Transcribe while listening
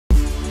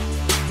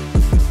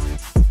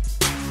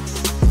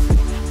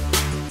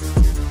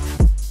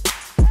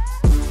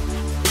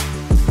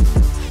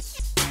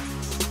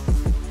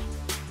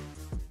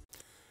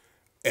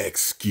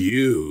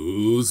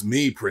Excuse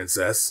me,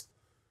 princess.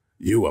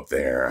 You up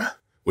there.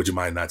 Would you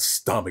mind not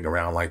stomping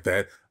around like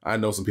that? I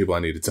know some people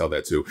I need to tell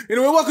that to.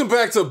 Anyway, welcome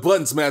back to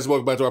Button Smash.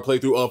 Welcome back to our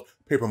playthrough of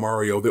Paper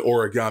Mario, the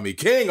Origami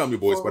King. I'm your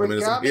boy,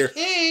 Spider-Man. I'm here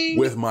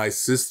with my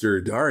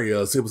sister,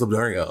 Daria. Say what's up,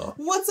 Daria.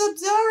 What's up,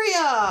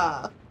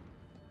 Daria?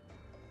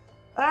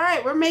 All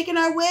right, we're making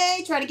our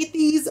way, trying to get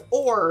these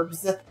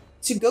orbs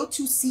to go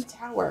to C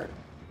Tower.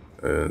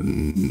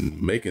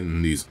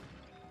 Making these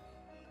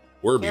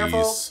Orbeez.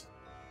 Careful.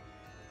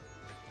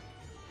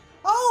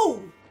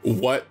 Oh!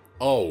 What?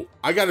 Oh,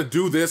 I gotta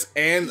do this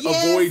and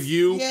avoid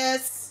you?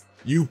 Yes.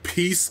 You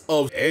piece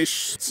of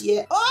ish.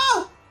 Yeah.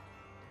 Oh!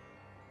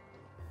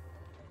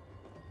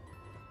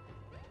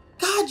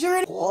 God, you're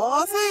in.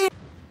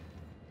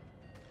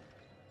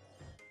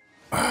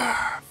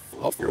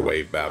 Off your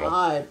wave battle.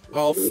 God.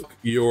 Off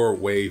your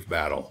wave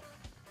battle.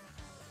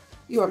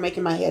 You are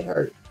making my head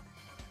hurt.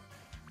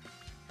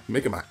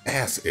 Making my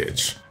ass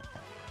itch.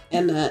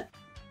 And that.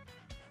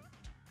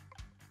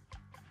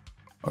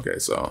 Okay,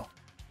 so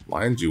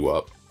lined you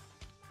up.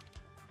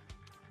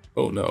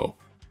 Oh no.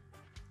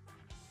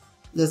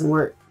 Doesn't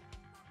work.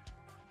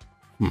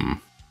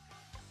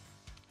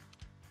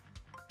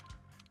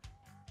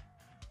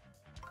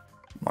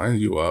 Line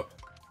you up.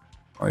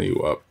 Line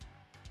you up.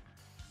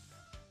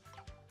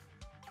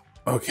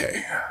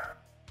 Okay.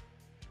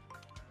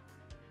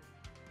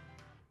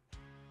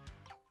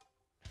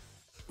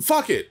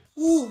 Fuck it.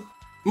 Ooh.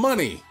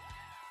 Money.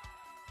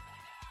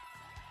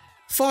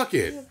 Fuck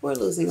it. We're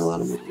losing a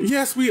lot of money.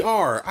 Yes, we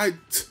are.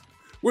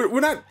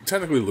 We're not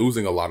technically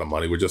losing a lot of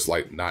money. We're just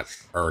like not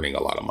earning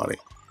a lot of money.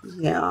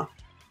 Yeah.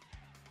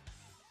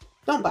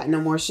 Don't buy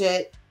no more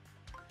shit.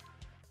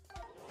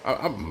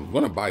 I'm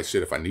gonna buy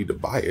shit if I need to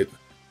buy it.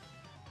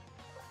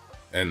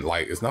 And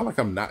like, it's not like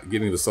I'm not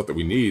getting the stuff that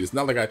we need. It's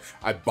not like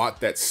I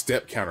bought that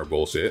step counter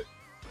bullshit.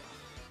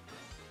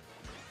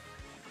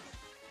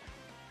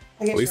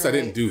 At least I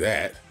didn't do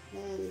that.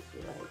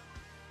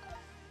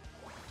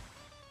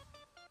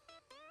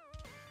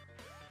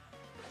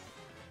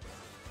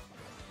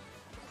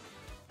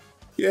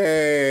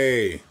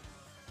 Yay!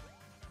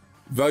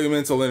 Value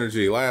mental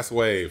energy, last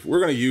wave.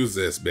 We're gonna use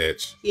this,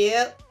 bitch.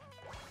 Yep.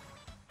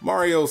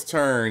 Mario's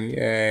turn,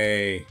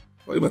 yay.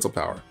 Value mental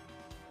power.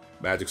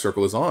 Magic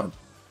circle is on.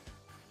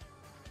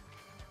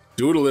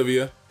 Do it,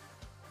 Olivia.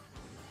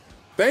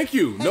 Thank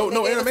you. Hey, no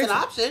gave animation. us an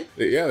option.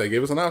 Yeah, they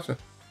gave us an option.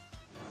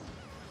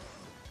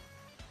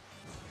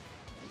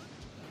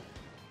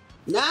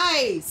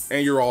 Nice.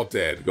 And you're all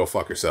dead. Go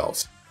fuck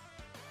yourselves.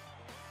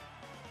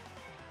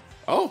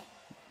 Oh,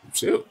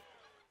 shoot.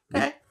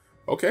 Okay.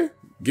 Okay.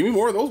 Give me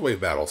more of those wave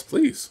battles,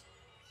 please.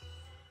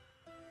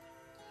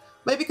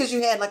 Maybe because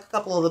you had like a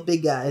couple of the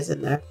big guys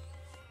in there.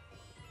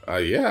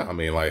 Yeah, I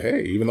mean, like,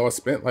 hey, even though I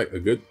spent like a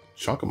good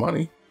chunk of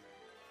money.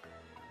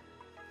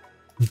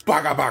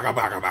 Baga, baga,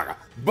 baga, baga.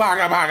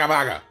 Baga, baga,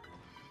 baga.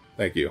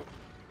 Thank you.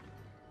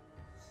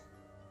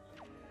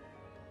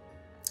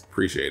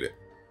 Appreciate it.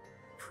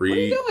 What are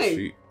you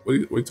doing? What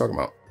are you talking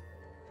about?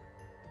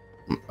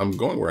 I'm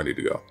going where I need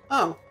to go.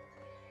 Oh.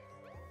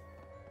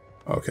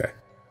 Okay.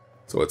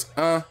 So it's,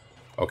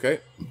 okay.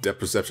 Depth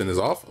perception is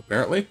off,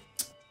 apparently.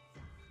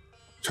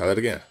 Try that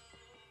again.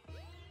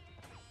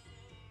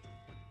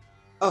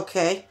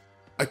 Okay.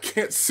 I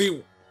can't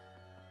see.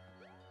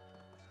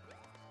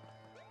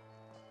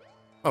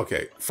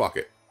 Okay, fuck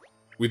it.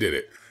 We did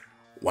it.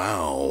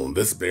 Wow,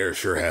 this bear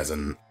sure has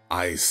an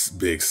ice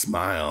big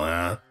smile,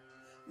 huh?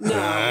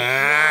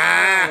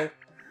 No.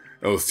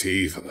 Those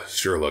teeth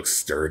sure look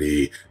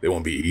sturdy. They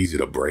won't be easy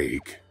to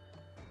break.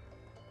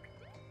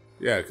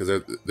 Yeah, because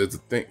there's a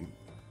thing.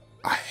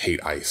 I hate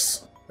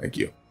ice. Thank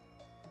you.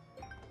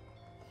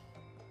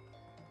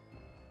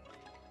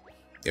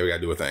 Yeah, we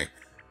gotta do a thing.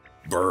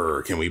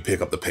 Brr, can we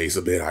pick up the pace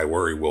a bit? I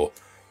worry we'll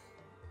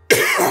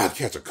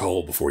catch a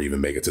cold before we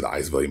even make it to the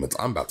ice elements.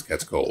 I'm about to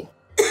catch a cold.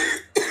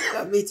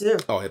 Me too.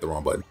 Oh, I hit the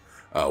wrong button.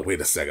 Wait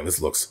a second.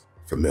 This looks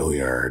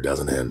familiar,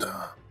 doesn't it?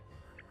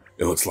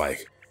 It looks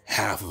like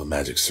half of a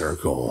magic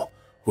circle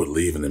would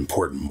leave an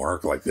important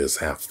mark like this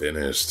half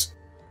finished.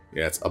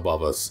 Yeah, it's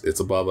above us.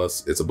 It's above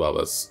us. It's above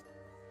us.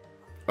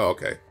 Oh,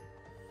 okay.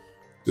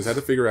 Just had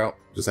to figure out.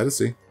 Just had to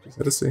see. Just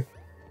had to see.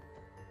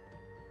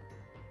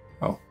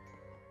 Oh.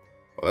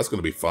 Well, that's going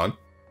to be fun.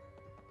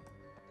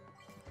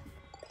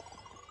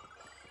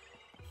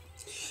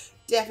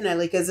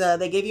 Definitely, because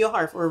they gave you a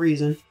heart for a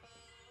reason.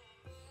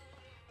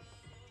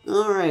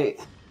 All right.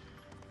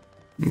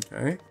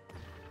 Okay.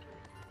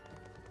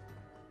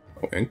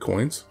 Oh, and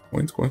coins.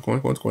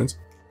 Coins.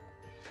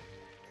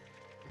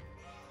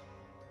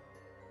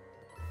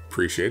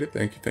 Appreciate it.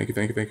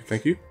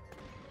 Thank you.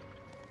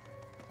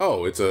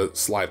 Oh, it's a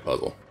slide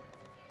puzzle.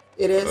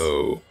 It is?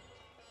 Oh.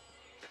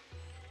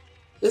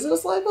 Is it a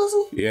slide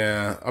puzzle?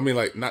 Yeah. I mean,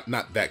 like,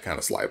 not that kind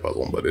of slide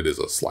puzzle, but it is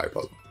a slide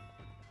puzzle.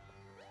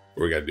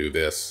 We gotta do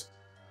this.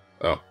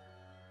 Oh.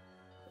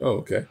 Oh,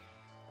 okay.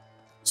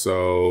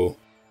 So...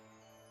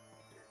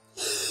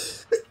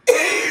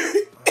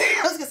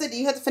 I was gonna say, do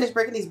you have to finish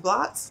breaking these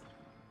blocks?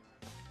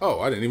 Oh,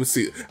 I didn't even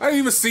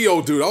see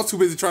old dude. I was too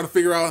busy trying to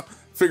figure out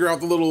figure out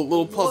the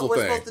little puzzle what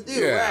we're thing. supposed to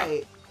do,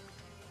 right?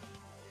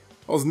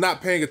 I was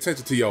not paying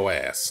attention to your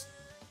ass.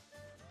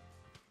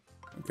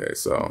 Okay,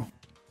 so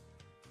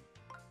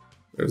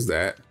there's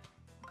that.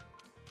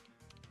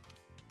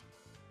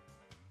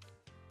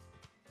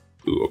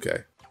 Ooh,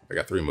 okay. I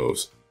got 3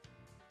 moves.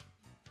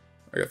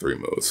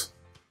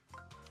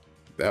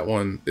 That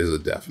one is a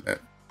definite,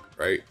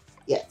 right?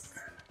 Yes.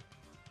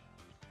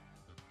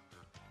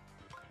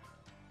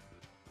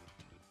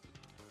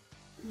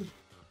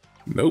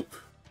 Nope.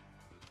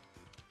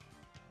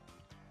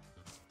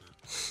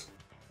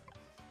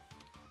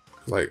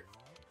 Like,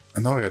 I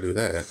know I gotta do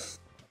that.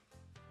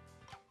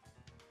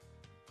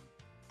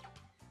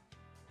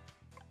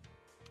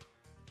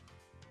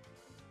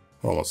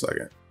 Hold on a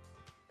second.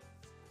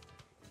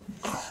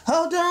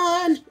 Hold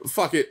on.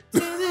 Fuck it.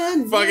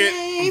 Fuck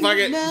it.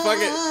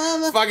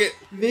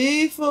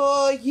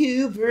 Before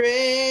you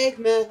break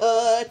my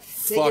heart,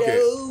 take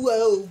it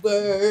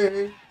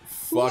over.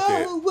 Fuck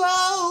it.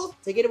 Whoa.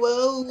 Take it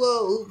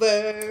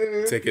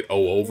over. Take it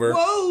over.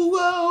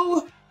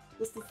 Whoa.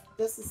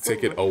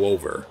 Take it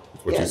over.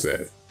 That's what you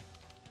said.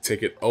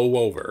 Take it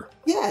over.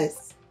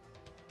 Yes.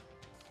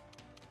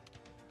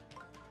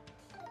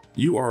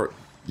 You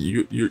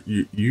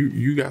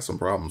got some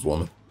problems,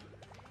 woman.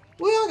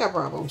 We all got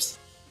problems.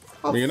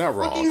 I mean, you're not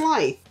wrong. Fucking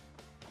life.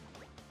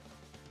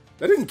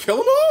 That didn't kill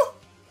them all?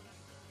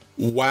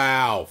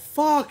 Wow.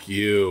 Fuck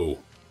you.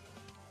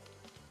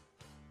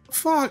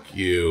 Fuck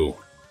you.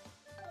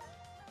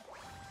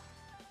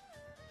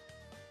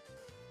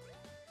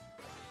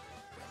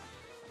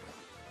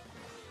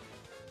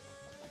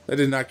 That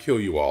did not kill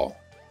you all.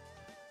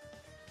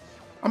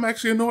 I'm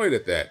actually annoyed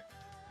at that.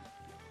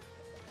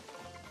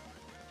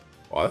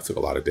 Wow, that took a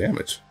lot of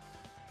damage.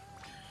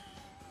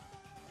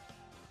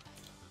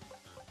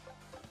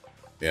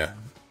 Yeah.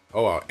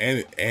 Oh, wow.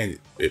 And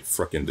it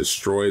frickin'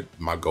 destroyed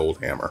my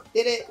gold hammer.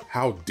 Did it?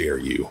 How dare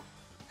you?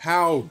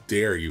 How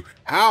dare you?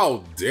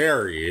 How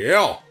dare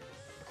you?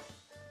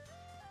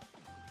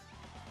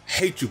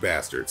 Hate you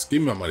bastards.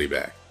 Give me my money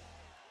back.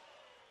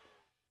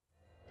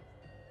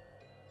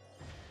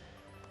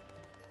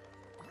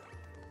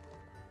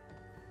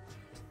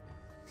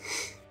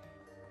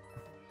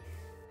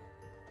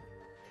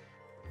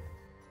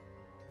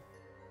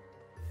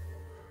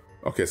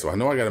 Okay, so I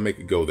know I gotta make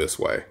it go this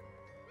way.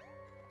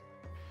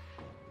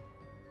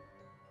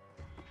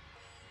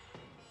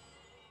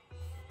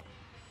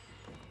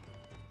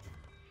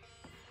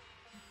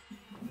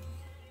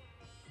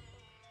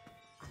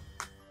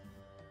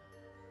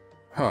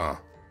 Huh.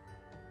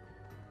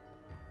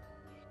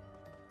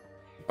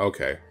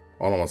 Okay,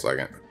 hold on 1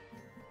 second.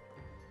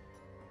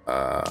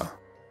 I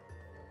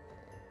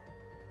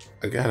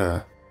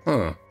gotta...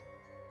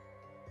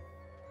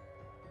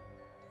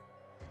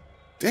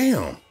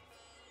 Damn.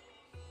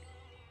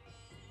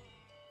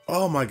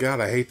 Oh my god,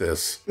 I hate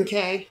this.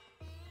 Okay.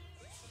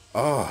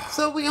 Oh.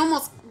 So we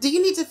almost... Do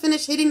you need to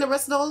finish hitting the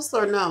rest of those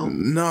or no?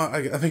 No,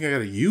 I think I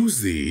gotta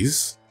use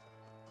these.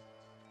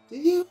 Do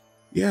you?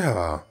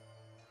 Yeah.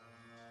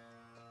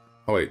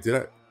 Oh wait, did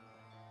I?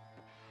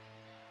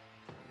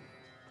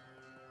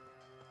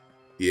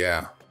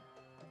 Yeah.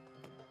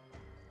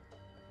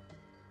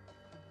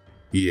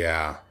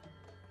 Yeah.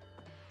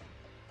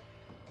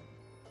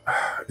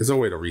 Is there a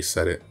way to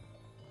reset it?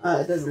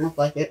 It doesn't look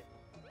like it.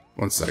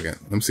 1 second.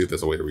 Let me see if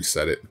there's a way to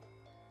reset it.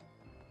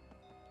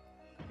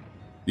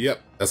 Yep,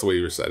 that's the way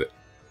you reset it.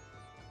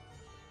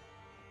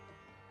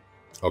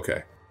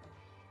 Okay.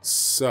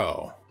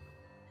 So.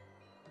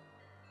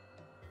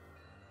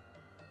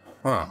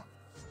 Huh.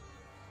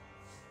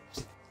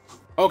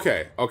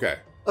 Okay, okay.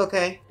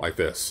 Okay. Like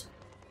this.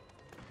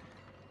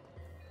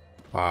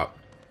 Pop.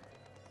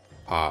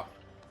 Pop.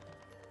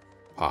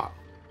 Pop.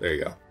 There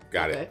you go.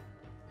 Got it.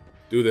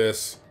 Do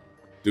this.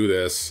 Do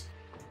this.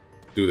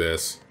 Do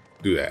this.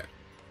 Do that.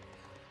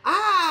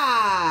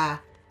 Ah!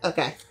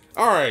 Okay.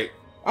 Alright.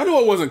 I know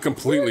it wasn't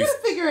completely... We're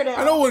gonna figure it out.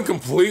 I know it wasn't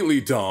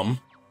completely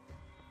dumb.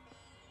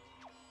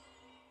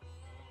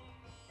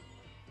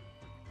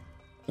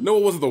 I know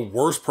it wasn't the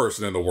worst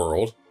person in the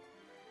world.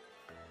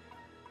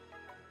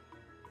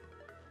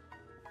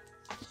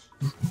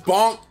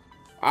 Bonk!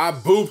 I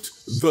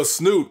booped the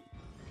snoot.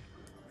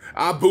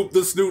 I booped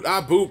the snoot.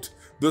 I booped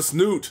the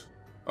snoot.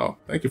 Oh,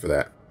 thank you for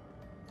that.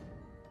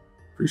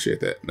 Appreciate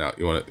that. Now,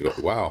 you want to...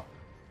 Wow.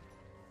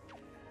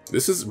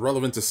 This is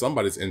relevant to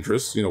somebody's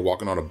interests, you know,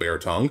 walking on a bare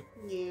tongue.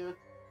 Yeah.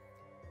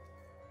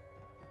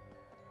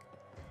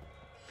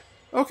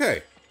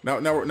 Okay. Now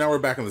we're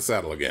back in the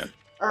saddle again.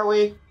 Are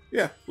we?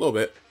 Yeah, a little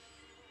bit.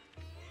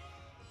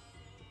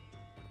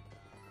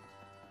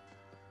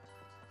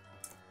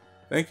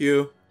 Thank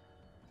you.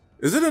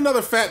 Is it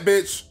another fat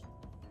bitch?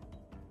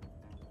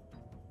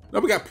 No,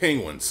 we got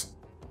penguins.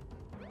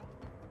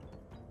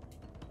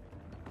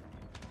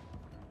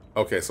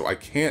 Okay, so I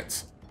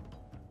can't...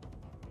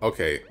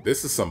 Okay,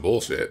 this is some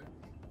bullshit.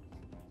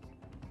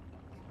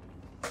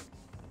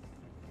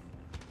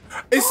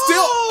 It's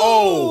still...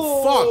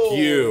 Oh, fuck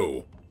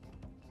you.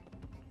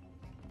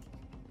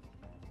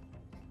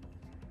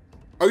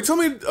 Are you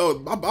telling me...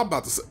 Oh, I'm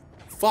about to say...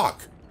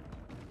 Fuck.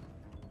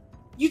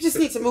 You just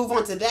need to move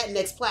on to that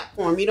next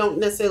platform. You don't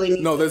necessarily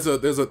need. No, there's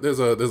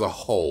a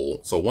hole.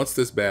 So once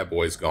this bad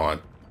boy's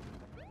gone,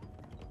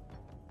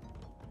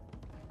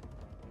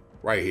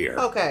 right here.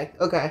 Okay.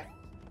 Okay.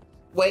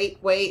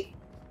 Wait.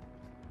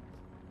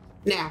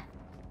 Now.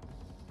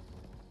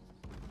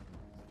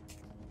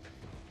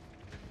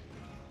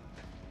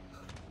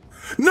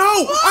 No,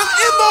 I'm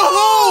in the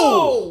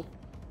hole.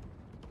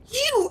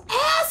 You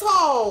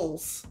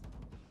assholes!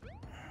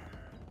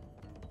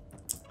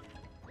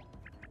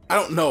 I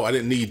don't know. I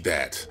didn't need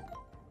that.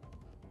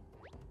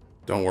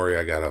 Don't worry,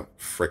 I got a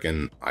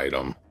frickin'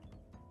 item.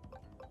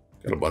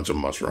 Got a bunch of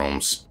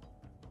mushrooms.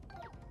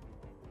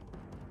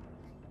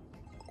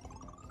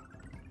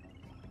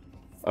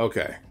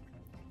 Okay.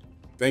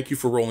 Thank you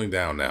for rolling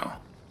down now.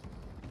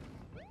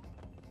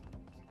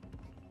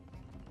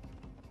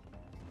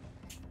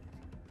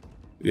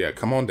 Yeah,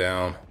 come on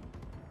down.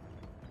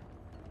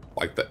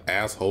 Like the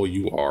asshole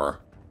you are.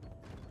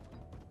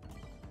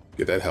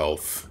 Get that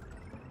health.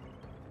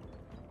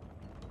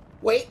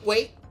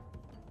 Wait.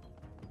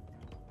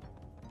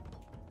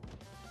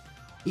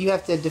 You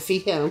have to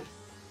defeat him.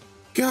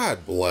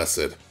 God bless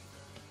it.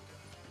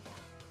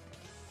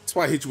 That's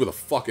why I hit you with a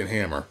fucking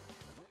hammer.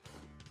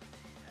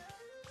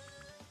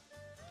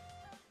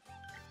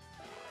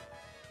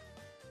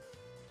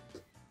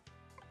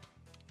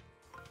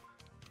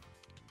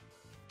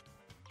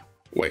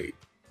 Wait.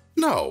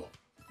 No.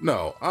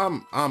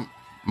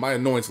 My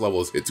annoyance level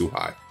is hit too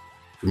high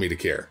for me to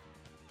care.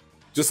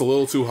 Just a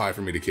little too high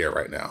for me to care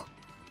right now.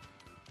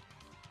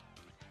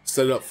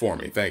 Set it up for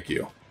me, thank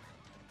you.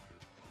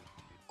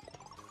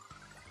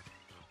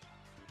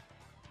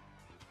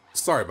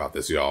 Sorry about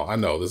this, y'all. I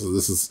know this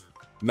is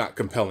not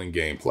compelling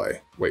gameplay.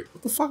 Wait,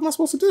 what the fuck am I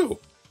supposed to do?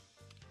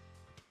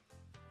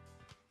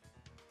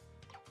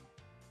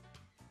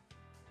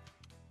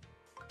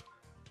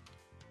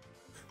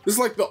 This is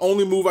like the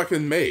only move I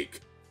can make.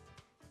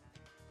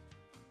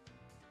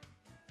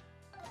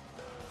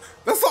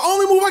 That's the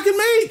only move I can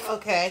make.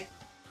 Okay.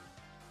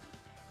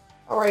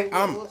 All right.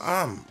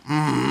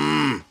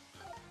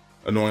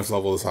 Annoyance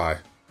level is high.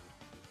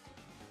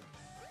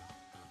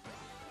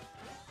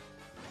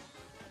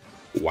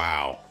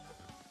 Wow.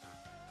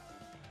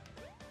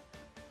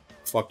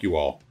 Fuck you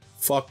all.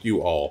 Fuck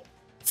you all.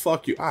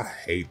 Fuck you. I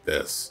hate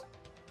this.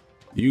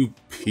 You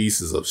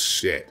pieces of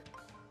shit.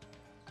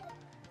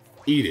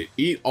 Eat it.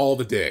 Eat all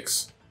the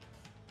dicks.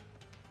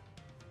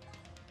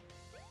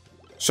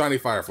 Shiny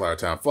Fireflower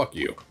Town. Fuck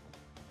you.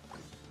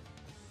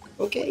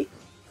 Okay.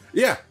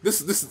 Yeah,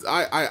 this is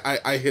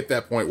I hit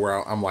that point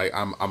where I'm like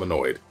I'm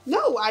annoyed.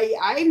 No,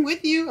 I'm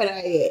with you,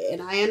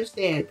 and I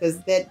understand,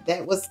 because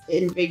that was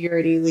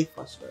invigoratingly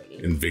frustrating.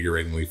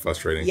 Invigoratingly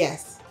frustrating.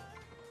 Yes.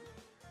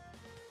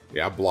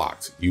 Yeah, I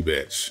blocked you,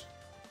 bitch.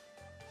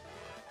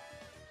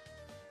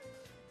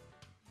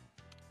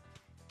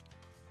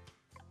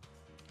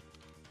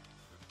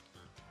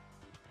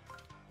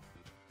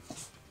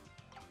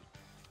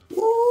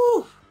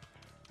 Woo!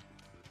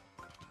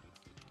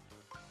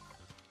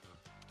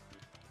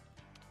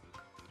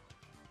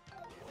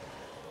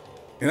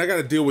 And I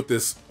gotta deal with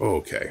this.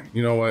 Okay,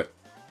 you know what?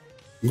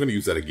 I'm gonna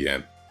use that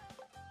again.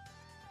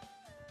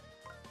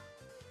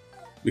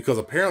 Because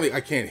apparently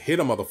I can't hit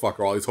a motherfucker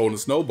while he's holding a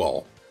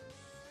snowball.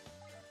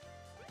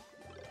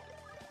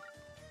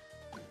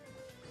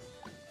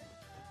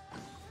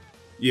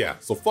 Yeah,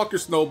 so fuck your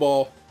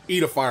snowball,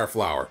 eat a fire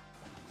flower.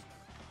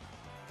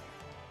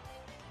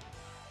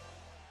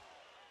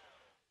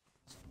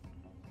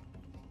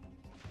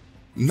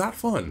 Not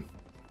fun.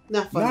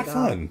 Not fun. Not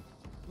fun.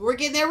 We're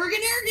getting there.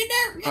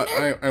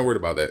 I ain't worried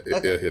about that.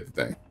 Okay. It'll hit the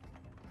thing.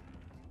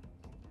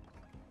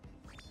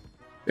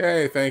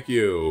 Yay, thank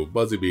you.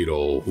 Buzzy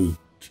Beetle. Who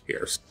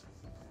cares?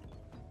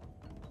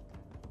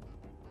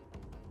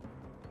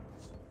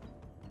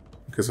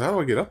 Because how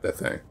do I get up that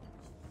thing?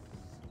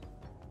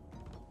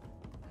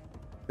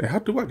 Yeah, how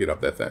do I get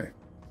up that thing?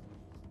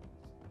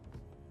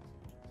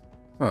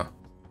 Huh.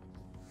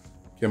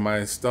 Can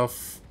my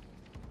stuff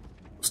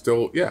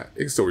still... Yeah, it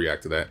can still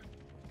react to that.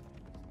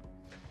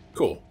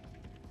 Cool.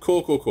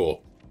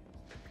 Cool.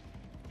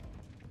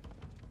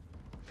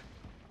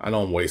 I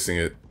know I'm wasting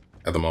it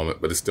at the moment,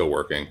 but it's still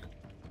working.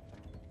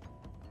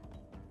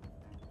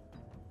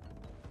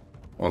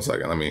 One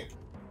second,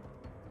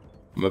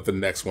 let the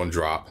next one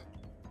drop.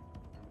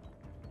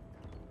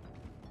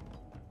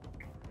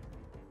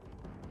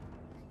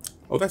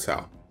 Oh, that's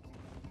how.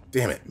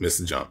 Damn it, missed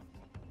the jump.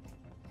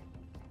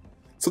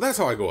 So that's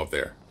how I go up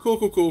there.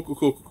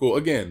 Cool.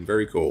 Again,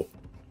 very cool.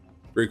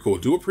 Very cool.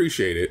 Do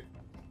appreciate it.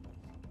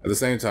 At the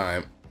same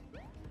time,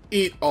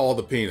 eat all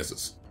the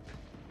penises.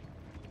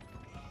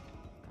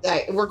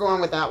 Right, we're going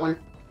with that one.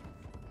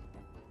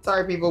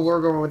 Sorry, people, we're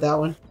going with that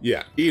one.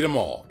 Yeah, eat them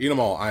all. Eat them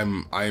all.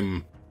 I'm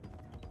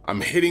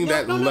hitting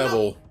that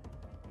level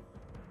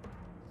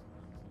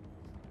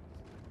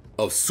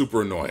of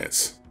super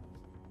annoyance.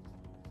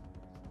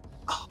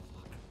 Oh.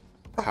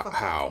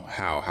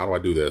 How do I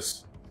do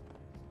this?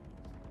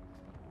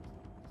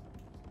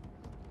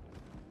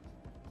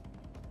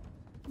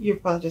 You're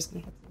probably just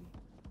gonna have to.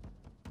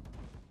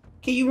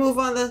 Can you move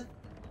on the?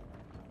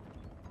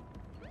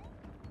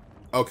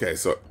 Okay,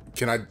 so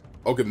can I...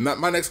 Okay,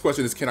 my next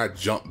question is, can I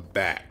jump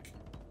back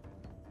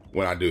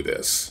when I do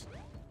this?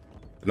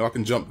 I know I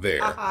can jump there.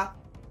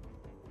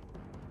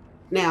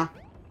 Now.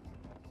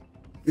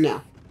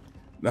 No.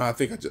 No, I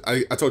think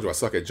I told you I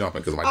suck at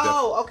jumping because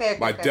my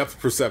my depth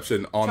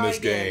perception on this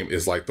game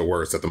is like the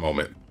worst at the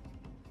moment.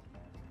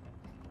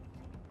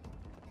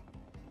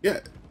 Yeah.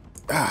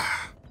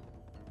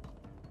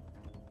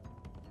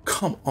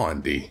 Come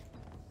on, D.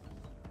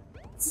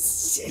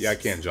 Yeah, I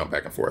can't jump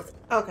back and forth.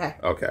 Okay.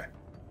 Okay.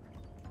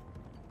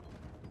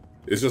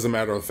 It's just a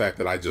matter of the fact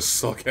that I just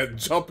suck at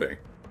jumping.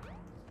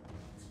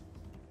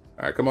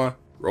 All right, come on.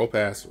 Roll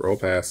past. Roll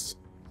past.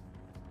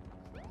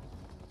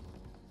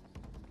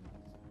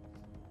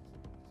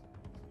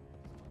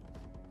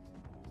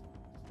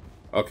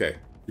 Okay,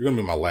 you're gonna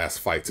be my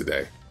last fight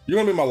today. You're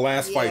gonna be my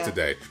last fight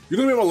today. You're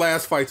gonna be my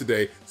last fight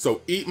today,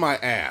 so eat my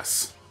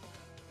ass.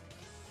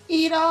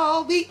 Eat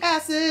all the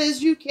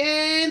asses you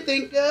can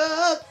think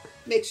of.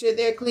 Make sure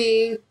they're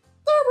clean,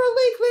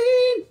 thoroughly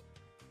clean,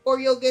 or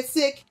you'll get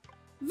sick,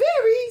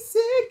 very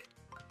sick.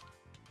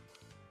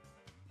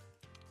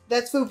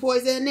 That's food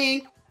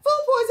poisoning,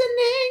 food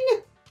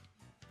poisoning.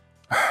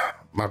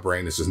 My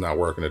brain is just not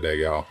working today,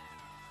 y'all.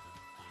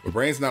 My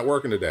brain's not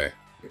working today.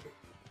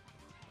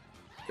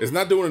 It's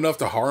not doing enough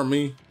to harm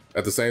me.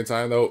 At the same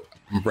time, though,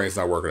 my brain's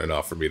not working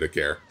enough for me to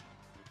care.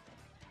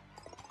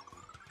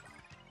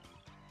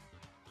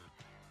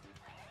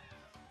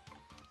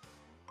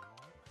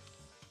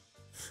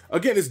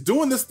 Again, it's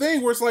doing this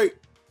thing where it's like,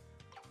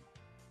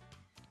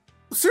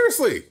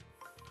 seriously,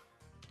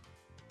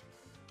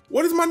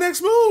 what is my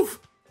next move?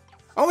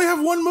 I only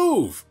have one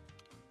move.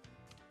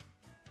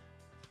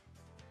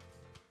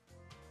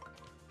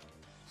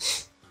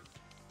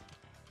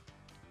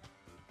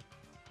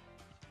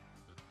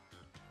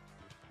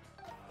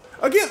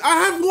 Again, I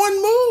have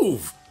one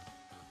move.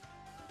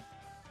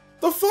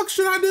 The fuck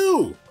should I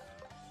do?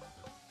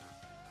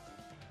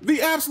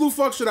 The absolute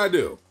fuck should I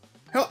do?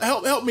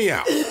 Help me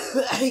out.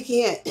 I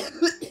can't.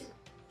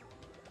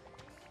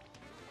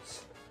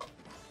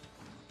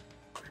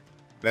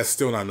 That's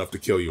still not enough to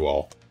kill you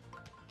all.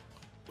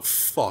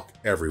 Fuck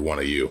every one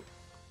of you.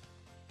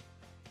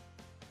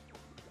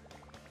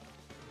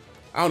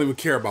 I don't even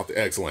care about the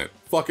excellent.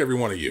 Fuck every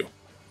one of you.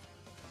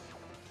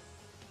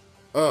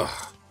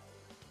 Ugh.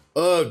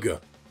 Ugh.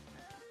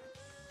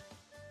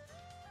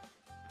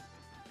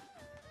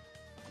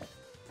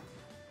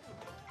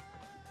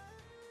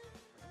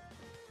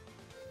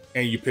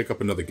 And you pick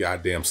up another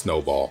goddamn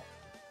snowball.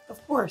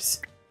 Of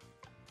course.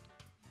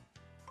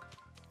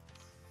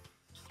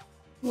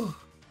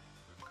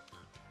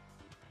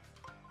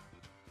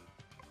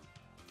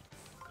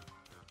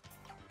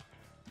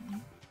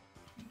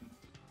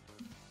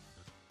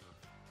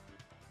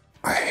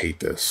 I hate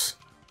this.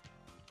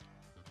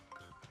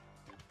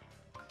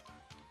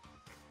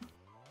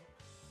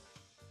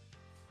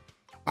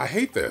 I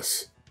hate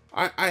this.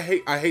 I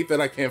hate that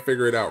I can't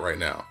figure it out right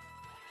now.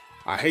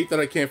 I hate that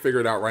I can't figure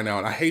it out right now,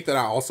 and I hate that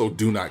I also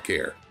do not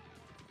care.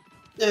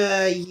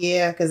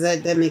 Yeah, because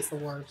that makes the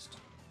worst.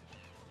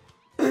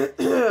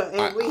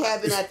 And we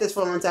have been at this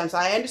for a long time, so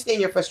I understand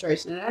your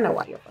frustration, and I know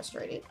why you're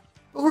frustrated.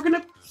 But we're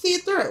gonna see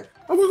it through.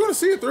 Oh, we're gonna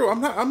see it through.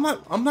 I'm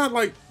not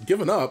like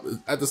giving up.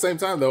 At the same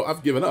time, though,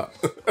 I've given up.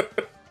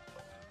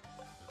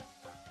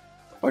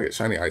 Fuck it,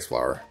 shiny ice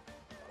flower.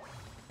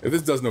 If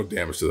this does no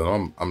damage to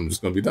them, I'm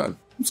just gonna be done.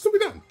 I'm just gonna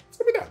be done. It's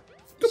gonna be done.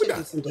 It's gonna be done.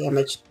 Do some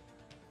damage.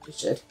 You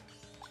should.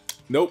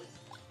 Nope.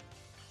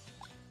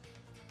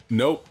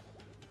 Nope.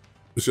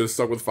 We should have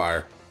stuck with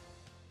fire.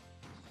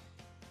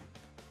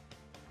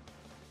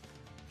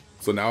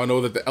 So now I know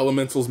that the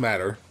elementals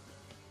matter.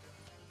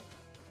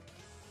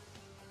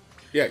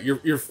 Yeah,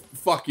 you're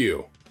fuck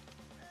you.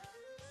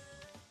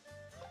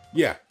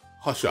 Yeah,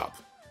 hush up.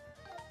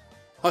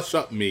 Hush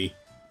up, me.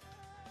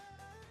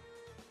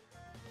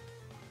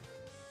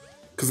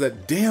 Cause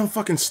that damn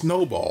fucking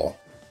snowball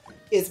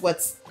is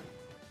what's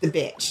the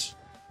bitch.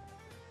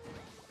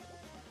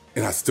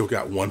 And I still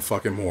got one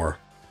fucking more.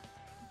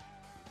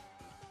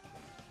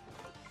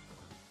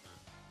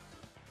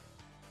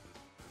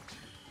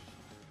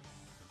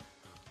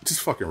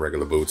 Just fucking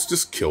regular boots.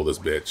 Just kill this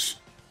bitch.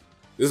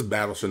 This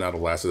battle should not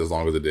have lasted as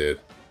long as it did.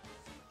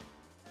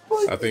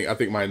 I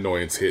think my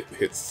annoyance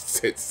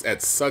hits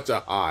at such a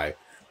high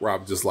where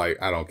I'm just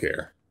like, I don't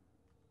care.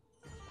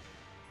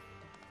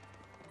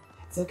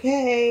 It's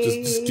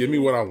okay. Just give me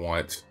what I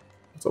want.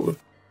 It's over.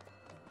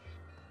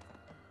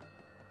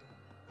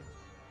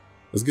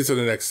 Let's get to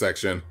the next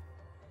section.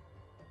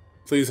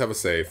 Please have a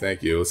save.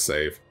 Thank you. Let's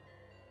save.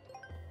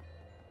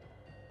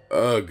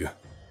 Ugh.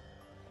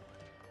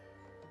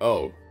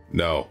 Oh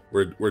no,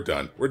 we're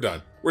done. We're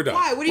done. We're done.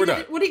 Why? What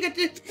are you gonna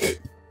do?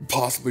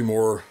 Possibly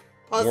more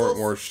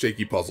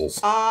shaky puzzles.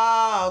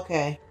 Ah,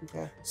 okay.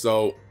 Okay.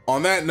 So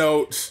on that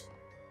note,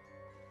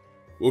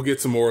 we'll get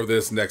some more of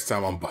this next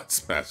time on Butt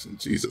Smashing.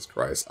 Jesus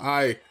Christ,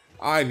 I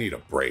need a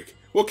break.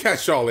 We'll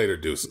catch y'all later,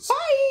 deuces.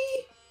 Bye.